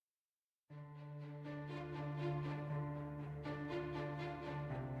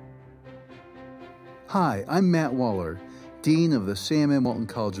Hi, I'm Matt Waller, Dean of the Sam M. Walton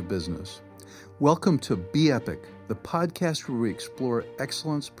College of Business. Welcome to Be Epic, the podcast where we explore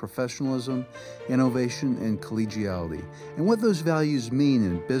excellence, professionalism, innovation, and collegiality, and what those values mean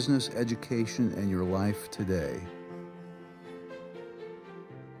in business, education, and your life today.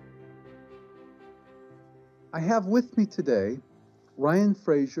 I have with me today Ryan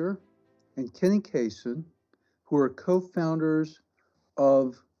Frazier and Kenny Kaysen, who are co-founders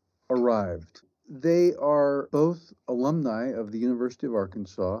of Arrived. They are both alumni of the University of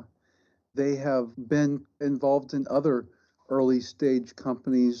Arkansas. They have been involved in other early stage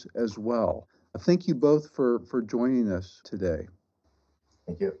companies as well. Thank you both for joining us today.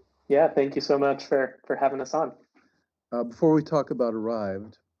 Thank you. Yeah, thank you so much for having us on. Before we talk about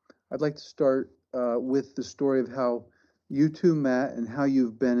Arrived, I'd like to start with the story of how you two met and how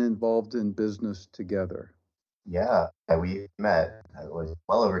you've been involved in business together. Yeah, we met, it was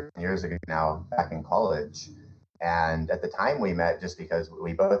well over 10 years ago now, back in college. And at the time we met just because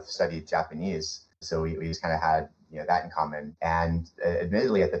we both studied Japanese. So we just kind of had, that in common. And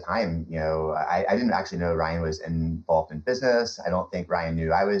admittedly at the time, I didn't actually know Ryan was involved in business. I don't think Ryan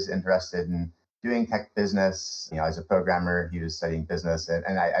knew I was interested in doing tech business. As a programmer, he was studying business. And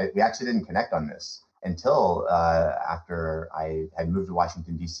we actually didn't connect on this until after I had moved to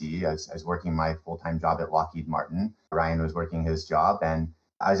Washington, D.C. I was working my full-time job at Lockheed Martin. Ryan was working his job, and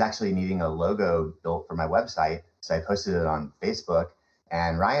I was actually needing a logo built for my website. So I posted it on Facebook,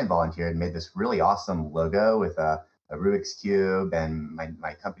 and Ryan volunteered and made this really awesome logo with a Rubik's Cube and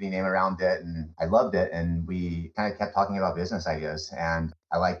my company name around it. And I loved it. And we kind of kept talking about business ideas. And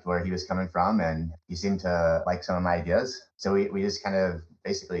I liked where he was coming from, and he seemed to like some of my ideas. So we just kind of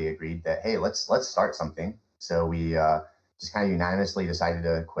basically agreed that, hey, let's start something. So we just kind of unanimously decided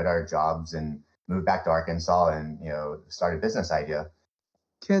to quit our jobs and move back to Arkansas and, start a business idea.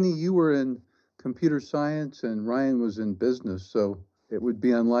 Kenny, you were in computer science and Ryan was in business, so it would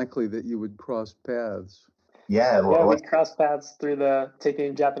be unlikely that you would cross paths. Yeah, we crossed paths through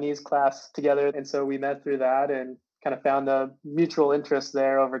taking Japanese class together. And so we met through that and kind of found a mutual interest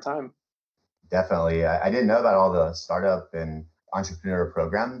there over time. Definitely. I didn't know about all the startup and entrepreneur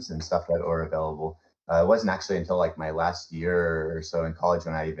programs and stuff that were available. It wasn't actually until like my last year or so in college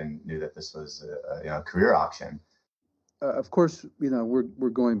when I even knew that this was a career option. Of course, we're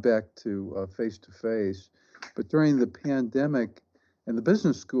going back to face-to-face, but during the pandemic in the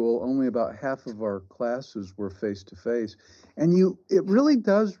business school, only about half of our classes were face-to-face. And it really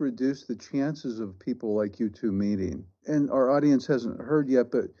does reduce the chances of people like you two meeting. And our audience hasn't heard yet,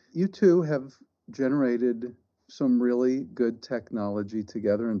 but you two have generated some really good technology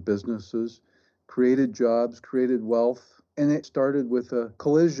together in businesses, created jobs, created wealth, and it started with a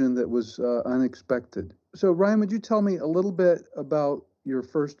collision that was unexpected. So Ryan, would you tell me a little bit about your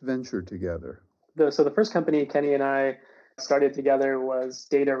first venture together? So the first company Kenny and I started together was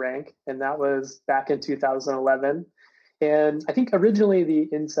DataRank, and that was back in 2011. And I think originally the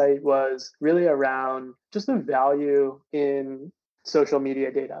insight was really around just the value in social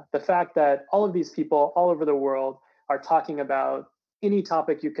media data. The fact that all of these people all over the world are talking about any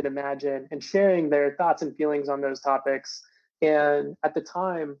topic you could imagine and sharing their thoughts and feelings on those topics. And at the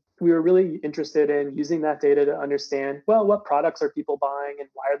time, we were really interested in using that data to understand, well, what products are people buying and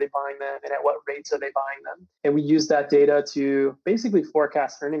why are they buying them and at what rates are they buying them? And we used that data to basically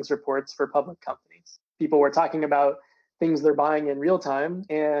forecast earnings reports for public companies. People were talking about things they're buying in real time,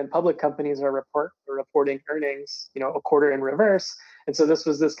 and public companies are reporting earnings, a quarter in reverse. And so this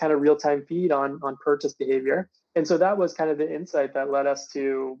was this kind of real-time feed on purchase behavior. And so that was kind of the insight that led us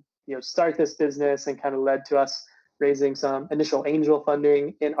to, start this business and kind of led to us raising some initial angel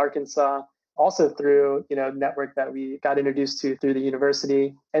funding in Arkansas, also through, network that we got introduced to through the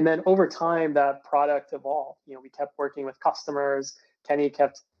university. And then over time, that product evolved. We kept working with customers. Kenny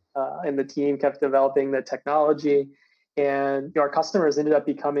and the team kept developing the technology. And our customers ended up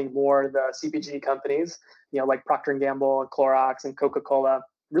becoming more the CPG companies, like Procter & Gamble and Clorox and Coca-Cola,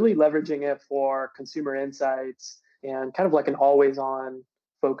 really leveraging it for consumer insights and kind of like an always-on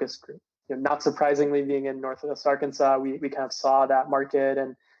focus group. Not surprisingly, being in Northwest Arkansas, we kind of saw that market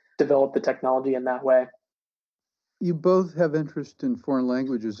and developed the technology in that way. You both have interest in foreign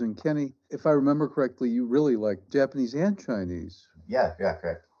languages. And Kenny, if I remember correctly, you really like Japanese and Chinese. Yeah,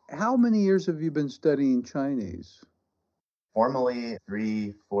 correct. How many years have you been studying Chinese? Formally,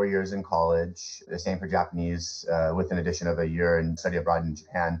 3-4 years in college, the same for Japanese, with an addition of a year in study abroad in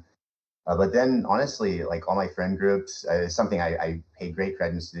Japan. But then, honestly, like all my friend groups, something I pay great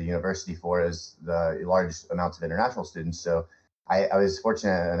credence to the university for is the large amounts of international students. So I was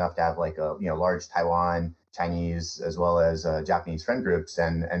fortunate enough to have like a large Taiwan Chinese as well as Japanese friend groups,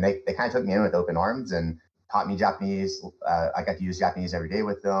 and they kind of took me in with open arms and taught me Japanese. I got to use Japanese every day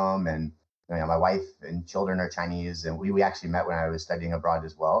with them, and my wife and children are Chinese, and we actually met when I was studying abroad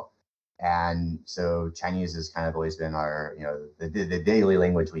as well. And so Chinese has kind of always been our, the daily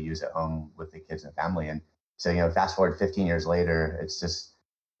language we use at home with the kids and family. And so, fast forward 15 years later, it's just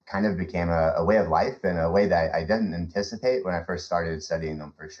kind of became a way of life and a way that I didn't anticipate when I first started studying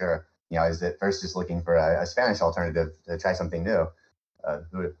them for sure. I was at first just looking for a Spanish alternative to try something new.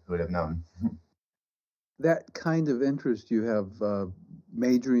 Who would have known? That kind of interest you have,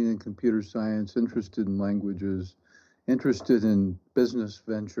 majoring in computer science, interested in languages, interested in business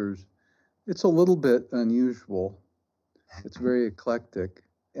ventures, it's a little bit unusual. It's very eclectic.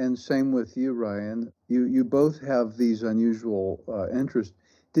 And same with you, Ryan. You both have these unusual interests.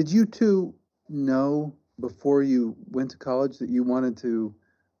 Did you two know before you went to college that you wanted to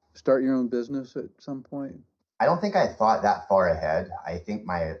start your own business at some point? I don't think I thought that far ahead. I think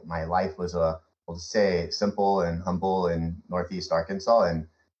my life was we'll say simple and humble in Northeast Arkansas, and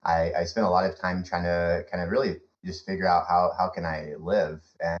I spent a lot of time trying to kind of really just figure out how can I live,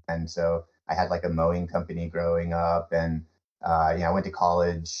 and so I had like a mowing company growing up, and I went to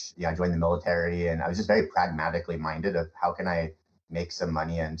college, I joined the military, and I was just very pragmatically minded of how can I make some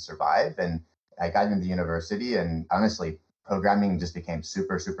money and survive. And I got into the university, and honestly, programming just became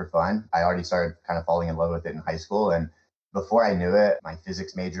super, super fun. I already started kind of falling in love with it in high school. And before I knew it, my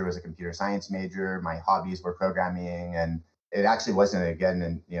physics major was a computer science major. My hobbies were programming. And it actually wasn't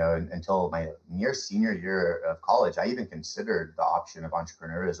again, until my near senior year of college, I even considered the option of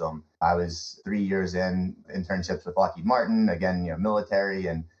entrepreneurism. I was 3 years in internships with Lockheed Martin, again, military.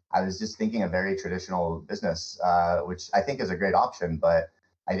 And I was just thinking a very traditional business, which I think is a great option, but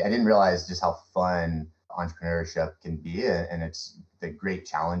I didn't realize just how fun entrepreneurship can be, and it's the great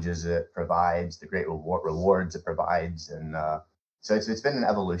challenges it provides, the great rewards it provides, and so it's been an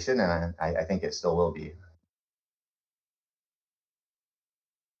evolution, and I think it still will be.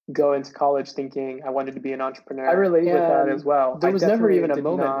 Go into college thinking I wanted to be an entrepreneur. I relate with that as well. There was never even a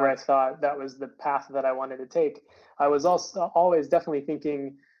moment where I thought that was the path that I wanted to take. I was also always definitely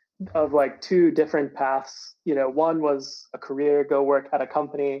thinking of like two different paths. One was a career, go work at a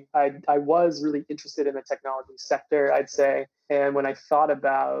company. I was really interested in the technology sector, I'd say. And when I thought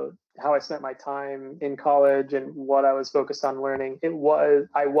about how I spent my time in college and what I was focused on learning,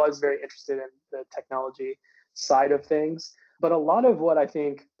 I was very interested in the technology side of things. But a lot of what I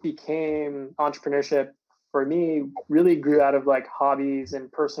think became entrepreneurship for me really grew out of like hobbies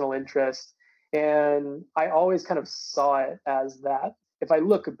and personal interest. And I always kind of saw it as that. If I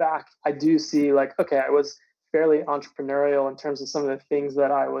look back, I do see like, okay, I was fairly entrepreneurial in terms of some of the things that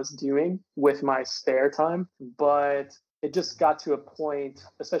I was doing with my spare time. But it just got to a point,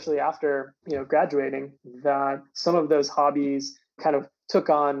 especially after, graduating, that some of those hobbies kind of took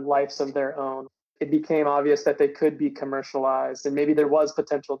on lives of their own. It became obvious that they could be commercialized and maybe there was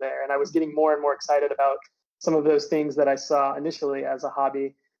potential there. And I was getting more and more excited about some of those things that I saw initially as a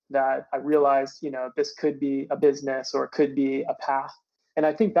hobby that I realized, this could be a business or it could be a path. And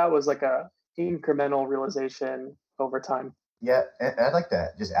I think that was like a incremental realization over time. Yeah, and I'd like to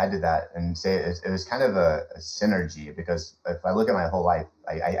just add to that and say it was kind of a synergy, because if I look at my whole life,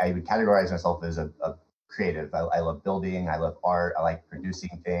 I would categorize myself as a creative. I love building, I love art, I like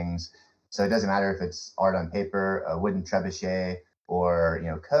producing things. So it doesn't matter if it's art on paper, a wooden trebuchet, or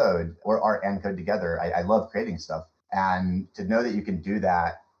code, or art and code together. I love creating stuff, and to know that you can do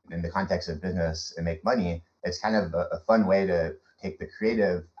that in the context of business and make money, it's kind of a fun way to take the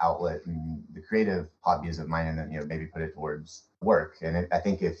creative outlet and the creative hobbies of mine, and then maybe put it towards work. And I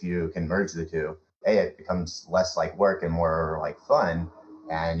think if you can merge the two, it becomes less like work and more like fun,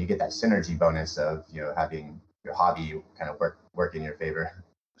 and you get that synergy bonus of having your hobby kind of work in your favor.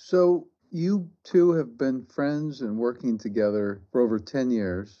 So you two have been friends and working together for over 10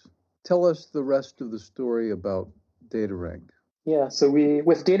 years. Tell us the rest of the story about DataRank. Yeah, so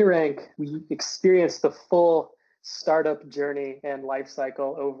with DataRank, we experienced the full startup journey and life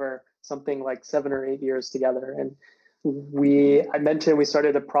cycle over something like 7 or 8 years together. And I mentioned we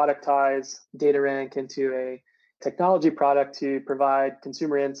started to productize DataRank into a technology product to provide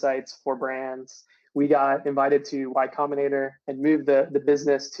consumer insights for brands. We got invited to Y Combinator and moved the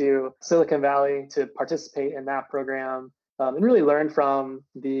business to Silicon Valley to participate in that program, and really learn from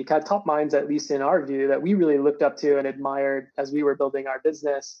the kind of top minds, at least in our view, that we really looked up to and admired as we were building our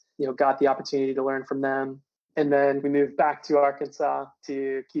business. Got the opportunity to learn from them. And then we moved back to Arkansas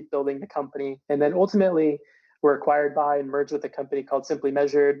to keep building the company. And then ultimately, we're acquired by and merged with a company called Simply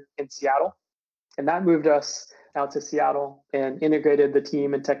Measured in Seattle. And that moved us out to Seattle and integrated the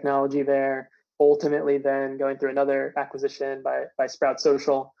team and technology there. ultimately then going through another acquisition by Sprout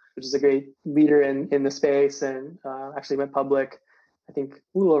Social, which is a great leader in the space, and actually went public, I think,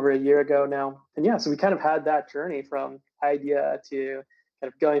 a little over a year ago now. And yeah, so we kind of had that journey from idea to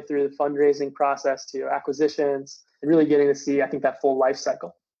kind of going through the fundraising process to acquisitions and really getting to see, I think, that full life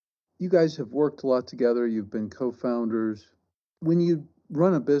cycle. You guys have worked a lot together. You've been co-founders. When you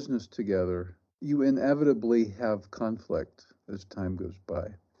run a business together, you inevitably have conflict as time goes by.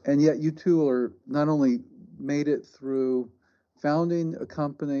 And yet you two are not only made it through founding a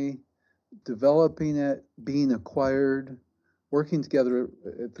company, developing it, being acquired, working together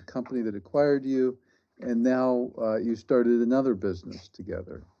at the company that acquired you, and now you started another business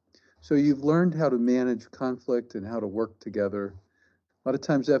together. So you've learned how to manage conflict and how to work together. A lot of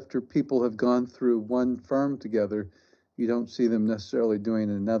times after people have gone through one firm together, you don't see them necessarily doing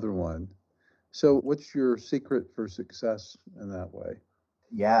another one. So what's your secret for success in that way?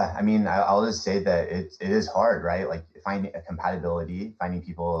 Yeah, I mean, I'll just say that it is hard, right? Like finding a compatibility, finding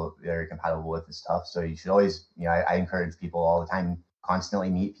people that are compatible with this stuff. So you should always, I encourage people all the time, constantly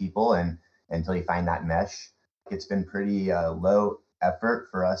meet people and until you find that mesh. It's been pretty low effort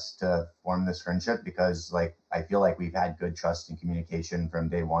for us to form this friendship because like I feel like we've had good trust and communication from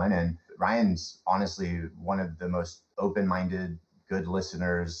day one. And Ryan's honestly one of the most open-minded, good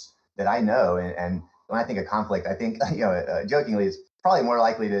listeners that I know. And when I think of conflict, I think, jokingly, it's probably more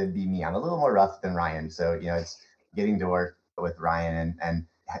likely to be me. I'm a little more rough than Ryan. So, it's getting to work with Ryan and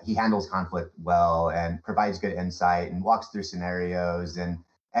he handles conflict well and provides good insight and walks through scenarios. And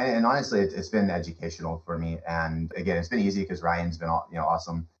honestly, it's been educational for me. And again, it's been easy because Ryan's been,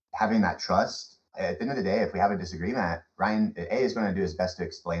 awesome. Having that trust. At the end of the day, if we have a disagreement, Ryan is going to do his best to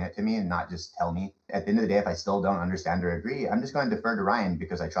explain it to me and not just tell me. At the end of the day, if I still don't understand or agree, I'm just going to defer to Ryan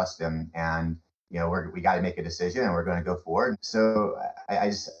because I trust him. And we got to make a decision and we're going to go forward. So I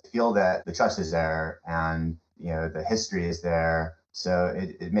just feel that the trust is there and, the history is there. So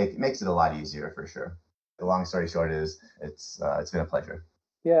it makes it a lot easier for sure. The long story short is it's been a pleasure.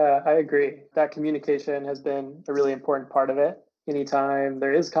 Yeah, I agree. That communication has been a really important part of it. Anytime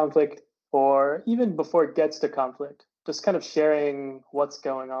there is conflict or even before it gets to conflict, just kind of sharing what's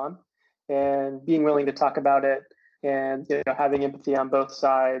going on and being willing to talk about it and having empathy on both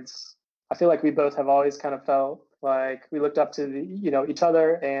sides. I feel like we both have always kind of felt like we looked up to each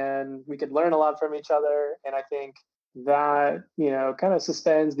other and we could learn a lot from each other. And I think that kind of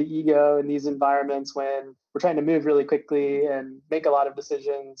suspends the ego in these environments when we're trying to move really quickly and make a lot of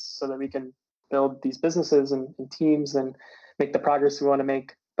decisions so that we can build these businesses and teams and make the progress we want to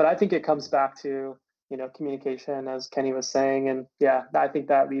make. But I think it comes back to communication, as Kenny was saying. And yeah, I think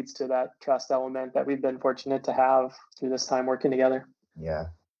that leads to that trust element that we've been fortunate to have through this time working together. Yeah.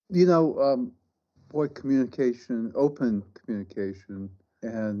 Boy, communication, open communication,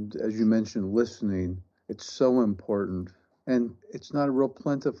 and as you mentioned, listening, it's so important. And it's not a real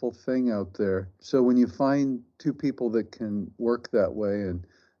plentiful thing out there. So when you find two people that can work that way and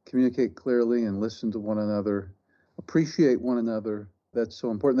communicate clearly and listen to one another, appreciate one another, that's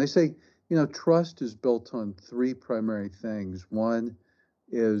so important. They say, trust is built on three primary things. One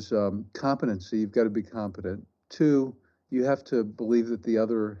is competency. You've got to be competent. Two, you have to believe that the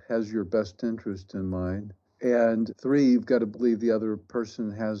other has your best interest in mind. And three, you've got to believe the other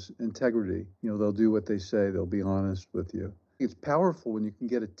person has integrity. They'll do what they say. They'll be honest with you. It's powerful when you can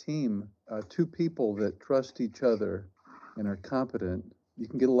get a team, two people that trust each other and are competent. You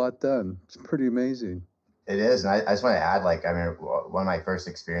can get a lot done. It's pretty amazing. It is. And I just want to add, one of my first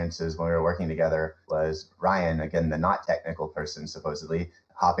experiences when we were working together was Ryan, again, the not technical person, supposedly,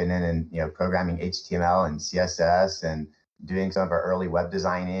 hopping in and, programming HTML and CSS and doing some of our early web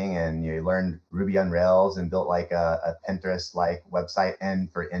designing, and you learned Ruby on Rails and built like a Pinterest-like website.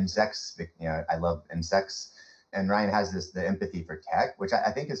 And for insects, I love insects. And Ryan has the empathy for tech, which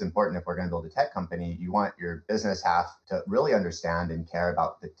I think is important. If we're going to build a tech company, you want your business half to really understand and care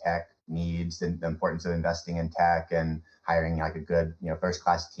about the tech needs and the importance of investing in tech and hiring like a good,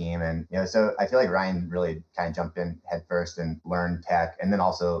 first-class team. And, so I feel like Ryan really kind of jumped in head first and learned tech, and then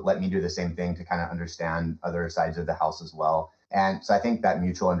also let me do the same thing to kind of understand other sides of the house as well. And so I think that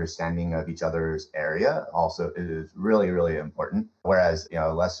mutual understanding of each other's area also is really, really important. Whereas,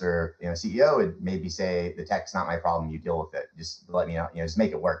 a lesser, CEO would maybe say, the tech's not my problem, you deal with it. Just let me know, just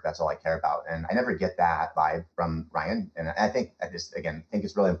make it work. That's all I care about. And I never get that vibe from Ryan. And I think think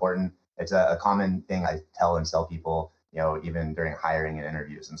it's really important. It's a common thing I tell and sell people, even during hiring and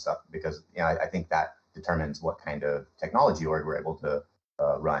interviews and stuff, because, I think that determines what kind of technology org we're able to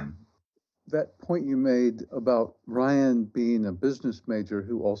run. That point you made about Ryan being a business major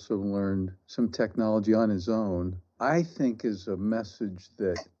who also learned some technology on his own, I think is a message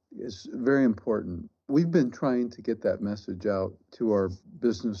that is very important. We've been trying to get that message out to our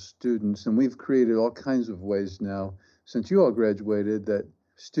business students, and we've created all kinds of ways now since you all graduated that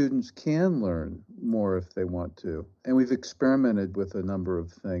students can learn more if they want to. And we've experimented with a number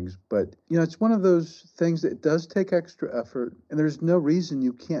of things, but it's one of those things that does take extra effort, and there's no reason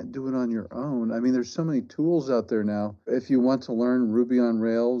you can't do it on your own. I mean, there's so many tools out there now. If you want to learn Ruby on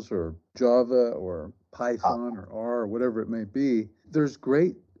Rails or Java or Python or R or whatever it may be, there's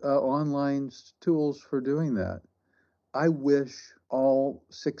great online tools for doing that. I wish all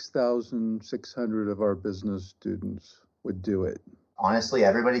 6,600 of our business students would do it. Honestly,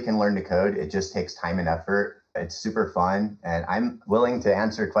 everybody can learn to code. It just takes time and effort. It's super fun. And I'm willing to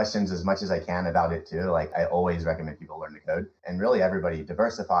answer questions as much as I can about it too. Like, I always recommend people learn to code. And really everybody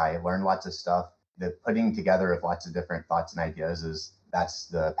diversify, learn lots of stuff. The putting together of lots of different thoughts and ideas that's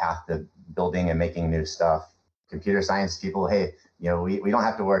the path to building and making new stuff. Computer science people, hey, we don't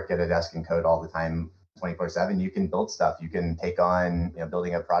have to work at a desk and code all the time 24/7. You can build stuff. You can take on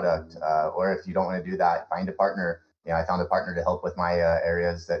building a product. Or if you don't want to do that, find a partner. I found a partner to help with my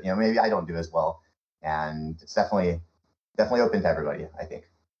areas that maybe I don't do as well, and it's definitely open to everybody, I think.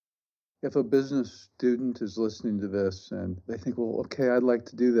 If a business student is listening to this and they think, well, okay, I'd like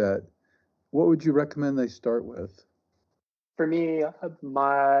to do that, what would you recommend they start with? For me,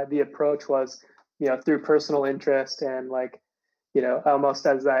 the approach was, through personal interest and almost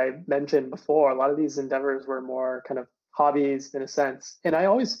as I mentioned before, a lot of these endeavors were more kind of hobbies in a sense, and I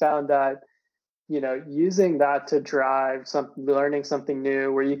always found that using that to drive learning something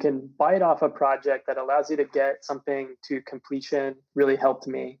new where you can bite off a project that allows you to get something to completion really helped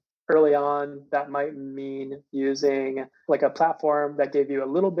me. Early on, that might mean using like a platform that gave you a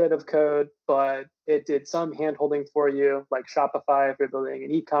little bit of code, but it did some hand-holding for you, like Shopify if you're building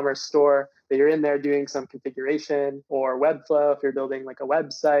an e-commerce store, that you're in there doing some configuration, or Webflow if you're building like a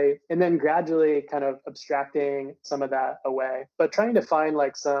website, and then gradually kind of abstracting some of that away. But trying to find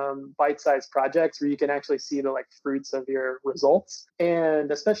like some bite-sized projects where you can actually see the like fruits of your results.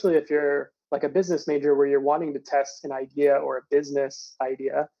 And especially if you're like a business major where you're wanting to test an idea or a business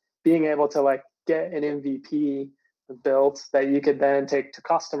idea, being able to like get an MVP built that you could then take to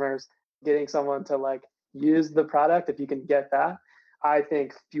customers, getting someone to like use the product, if you can get that, I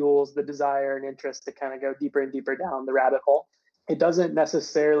think fuels the desire and interest to kind of go deeper and deeper down the rabbit hole. It doesn't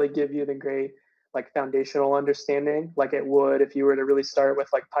necessarily give you the great like foundational understanding like it would if you were to really start with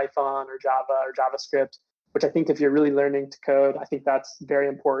like Python or Java or JavaScript, which I think if you're really learning to code, I think that's very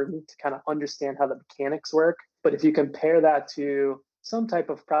important to kind of understand how the mechanics work. But if you compare that to some type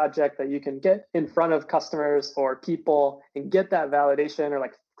of project that you can get in front of customers or people and get that validation or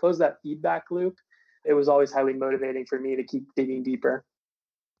like close that feedback loop, it was always highly motivating for me to keep digging deeper.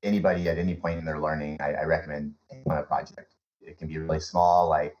 Anybody at any point in their learning, I recommend taking on a project. It can be really small,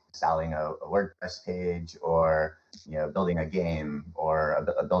 like installing a WordPress page or building a game or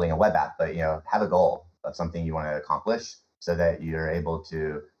building a web app, but have a goal of something you want to accomplish so that you're able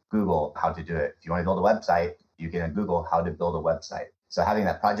to Google how to do it. If you want to build a website, you can Google how to build a website. So having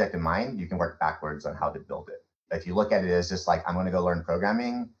that project in mind, you can work backwards on how to build it. If you look at it as just like, I'm going to go learn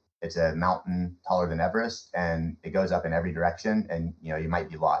programming, it's a mountain taller than Everest and it goes up in every direction and you might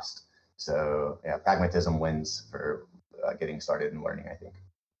be lost. So pragmatism wins for getting started in learning, I think.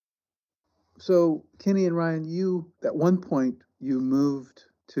 So Kenny and Ryan, you at one point you moved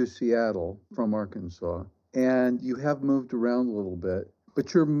to Seattle from Arkansas, and you have moved around a little bit,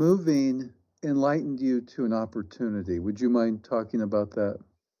 but your moving enlightened you to an opportunity. Would you mind talking about that?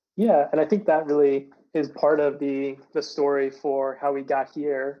 Yeah, and I think that really is part of the story for how we got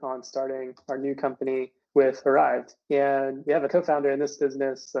here on starting our new company with Arrived. And we have a co-founder in this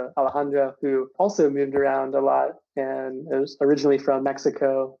business, Alejandro, who also moved around a lot and was originally from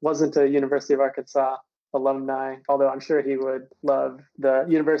Mexico, wasn't a University of Arkansas alumni, although I'm sure he would love the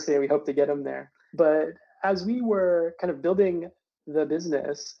university and we hope to get him there. But as we were kind of building the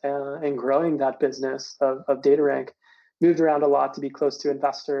business and growing that business of DataRank, moved around a lot to be close to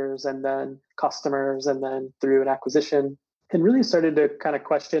investors and then customers and then through an acquisition, and really started to kind of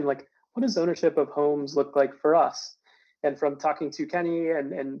question like, what does ownership of homes look like for us? And from talking to Kenny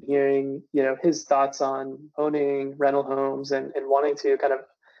and hearing his thoughts on owning rental homes and wanting to kind of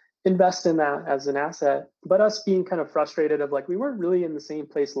invest in that as an asset, but us being kind of frustrated of like, we weren't really in the same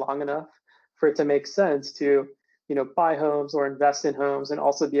place long enough for it to make sense to buy homes or invest in homes and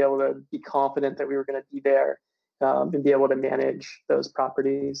also be able to be confident that we were going to be there and be able to manage those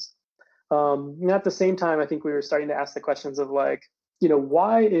properties. And at the same time, I think we were starting to ask the questions of like,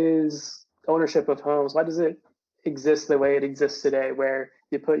 why is ownership of homes, why does it exist the way it exists today, where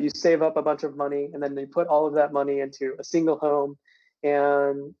you save up a bunch of money and then you put all of that money into a single home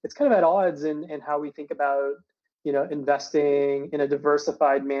And it's kind of at odds in how we think about, investing in a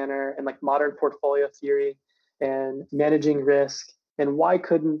diversified manner and like modern portfolio theory and managing risk. And why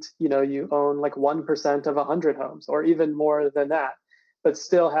couldn't, you own like 1% of 100 homes or even more than that, but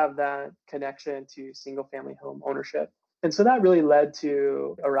still have that connection to single family home ownership? And so that really led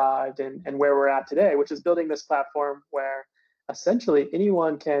to Arrived and where we're at today, which is building this platform where essentially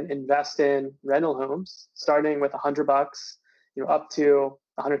anyone can invest in rental homes, starting with $100, up to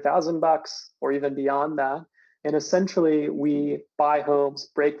 $100,000 or even beyond that. And essentially, we buy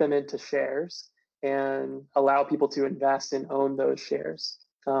homes, break them into shares, and allow people to invest and own those shares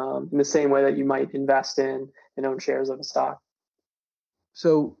in the same way that you might invest in and own shares of a stock.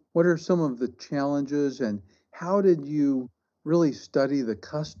 So, what are some of the challenges, and how did you really study the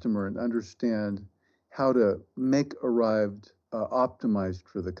customer and understand how to make Arrived optimized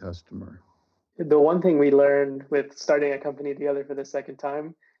for the customer? The one thing we learned with starting a company together for the second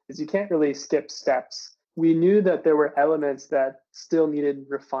time is you can't really skip steps. We knew that there were elements that still needed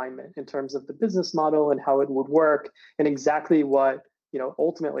refinement in terms of the business model and how it would work and exactly what,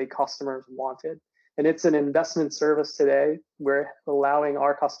 ultimately customers wanted. And it's an investment service today. We're allowing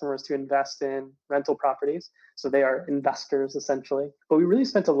our customers to invest in rental properties. So they are investors essentially. But we really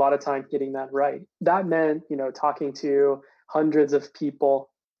spent a lot of time getting that right. That meant, talking to hundreds of people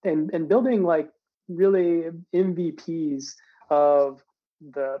and building like really MVPs of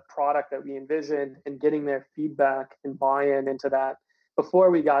the product that we envisioned and getting their feedback and buy-in into that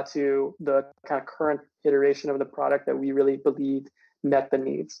before we got to the kind of current iteration of the product that we really believed met the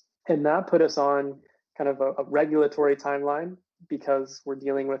needs. And that put us on kind of a regulatory timeline because we're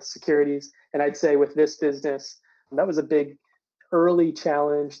dealing with securities. And I'd say with this business, that was a big early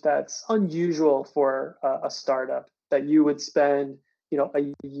challenge that's unusual for a startup, that you would spend,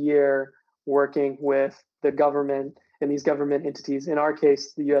 a year working with the government and these government entities, in our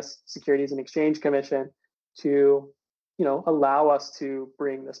case, the U.S. Securities and Exchange Commission, to, allow us to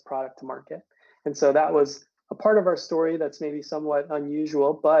bring this product to market. And so that was a part of our story that's maybe somewhat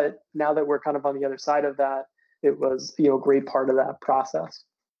unusual, but now that we're kind of on the other side of that, it was, a great part of that process.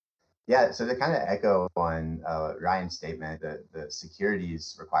 Yeah, so to kind of echo on Ryan's statement, the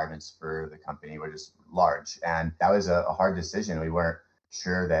securities requirements for the company were just large. And that was a hard decision. We weren't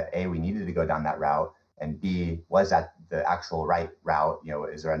sure that A, we needed to go down that route, and B, was that the actual right route?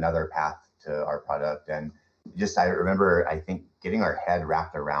 Is there another path to our product? And I remember, I think, getting our head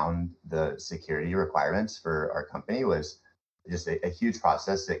wrapped around the security requirements for our company was just a huge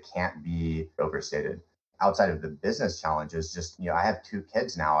process that can't be overstated. Outside of the business challenges, just, I have 2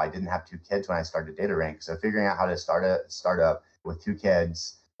 kids now. I didn't have 2 kids when I started DataRank. So figuring out how to start a startup with 2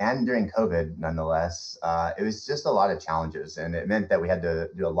 kids and during COVID, nonetheless, it was just a lot of challenges. And it meant that we had to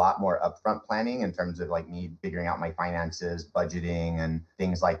do a lot more upfront planning in terms of like me figuring out my finances, budgeting and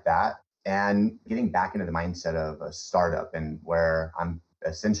things like that. And getting back into the mindset of a startup and where I'm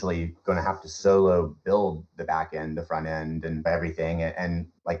essentially going to have to solo build the back end, the front end, and everything. And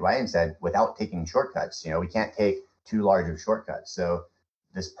like Ryan said, without taking shortcuts, we can't take too large of shortcuts. So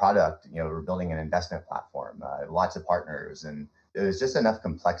this product, we're building an investment platform, lots of partners, and it was just enough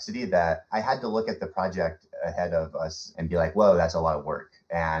complexity that I had to look at the project ahead of us and be like, whoa, that's a lot of work.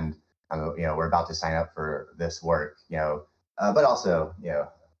 And, we're about to sign up for this work, but also,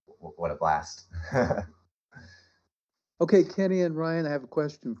 what a blast. Okay, Kenny and Ryan, I have a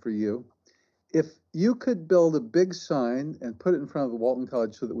question for you. If you could build a big sign and put it in front of the Walton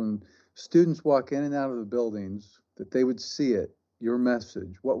College so that when students walk in and out of the buildings, that they would see it, your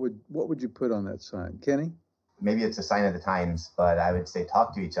message, what would you put on that sign? Kenny? Maybe it's a sign of the times, but I would say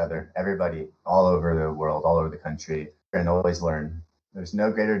talk to each other, everybody, all over the world, all over the country, and always learn. There's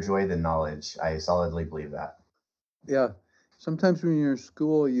no greater joy than knowledge. I solidly believe that. Yeah. Sometimes when you're in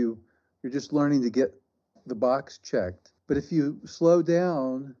school, you're just learning to get the box checked. But if you slow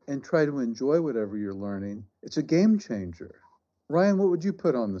down and try to enjoy whatever you're learning, it's a game changer. Ryan, what would you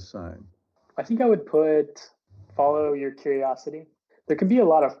put on the sign? I think I would put follow your curiosity. There can be a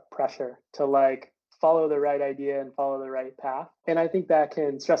lot of pressure to like follow the right idea and follow the right path. And I think that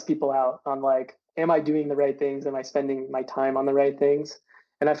can stress people out on like, am I doing the right things? Am I spending my time on the right things?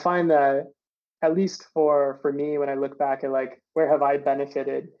 And I find that at least for me, when I look back at like, where have I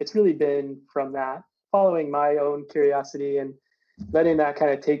benefited? It's really been from that, following my own curiosity and letting that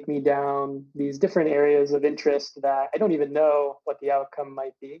kind of take me down these different areas of interest that I don't even know what the outcome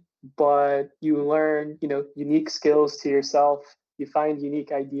might be. But you learn, unique skills to yourself. You find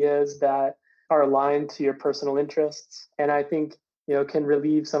unique ideas that are aligned to your personal interests. And I think, can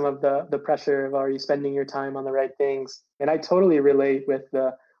relieve some of the pressure of, are you spending your time on the right things? And I totally relate with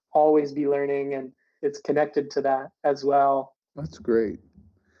the always be learning, and it's connected to that as well. That's great.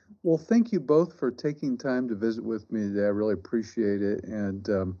 Well, thank you both for taking time to visit with me today. I really appreciate it.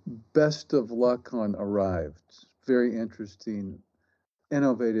 And best of luck on Arrive. It's very interesting,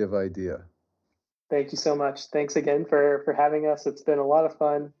 innovative idea. Thank you so much. Thanks again for having us. It's been a lot of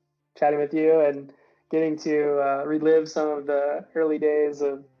fun chatting with you and getting to relive some of the early days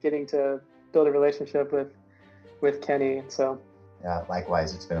of getting to build a relationship with Kenny. So Yeah,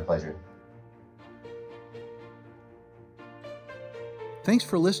 likewise, it's been a pleasure. Thanks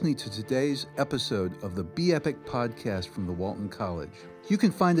for listening to today's episode of the Be Epic podcast from the Walton College. You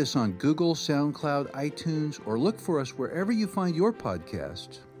can find us on Google, SoundCloud, iTunes, or look for us wherever you find your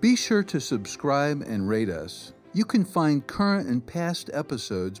podcasts. Be sure to subscribe and rate us. You can find current and past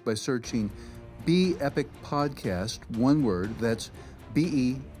episodes by searching Be Epic Podcast, one word, that's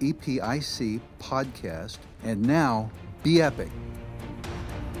BEEPIC podcast, and now Be Epic.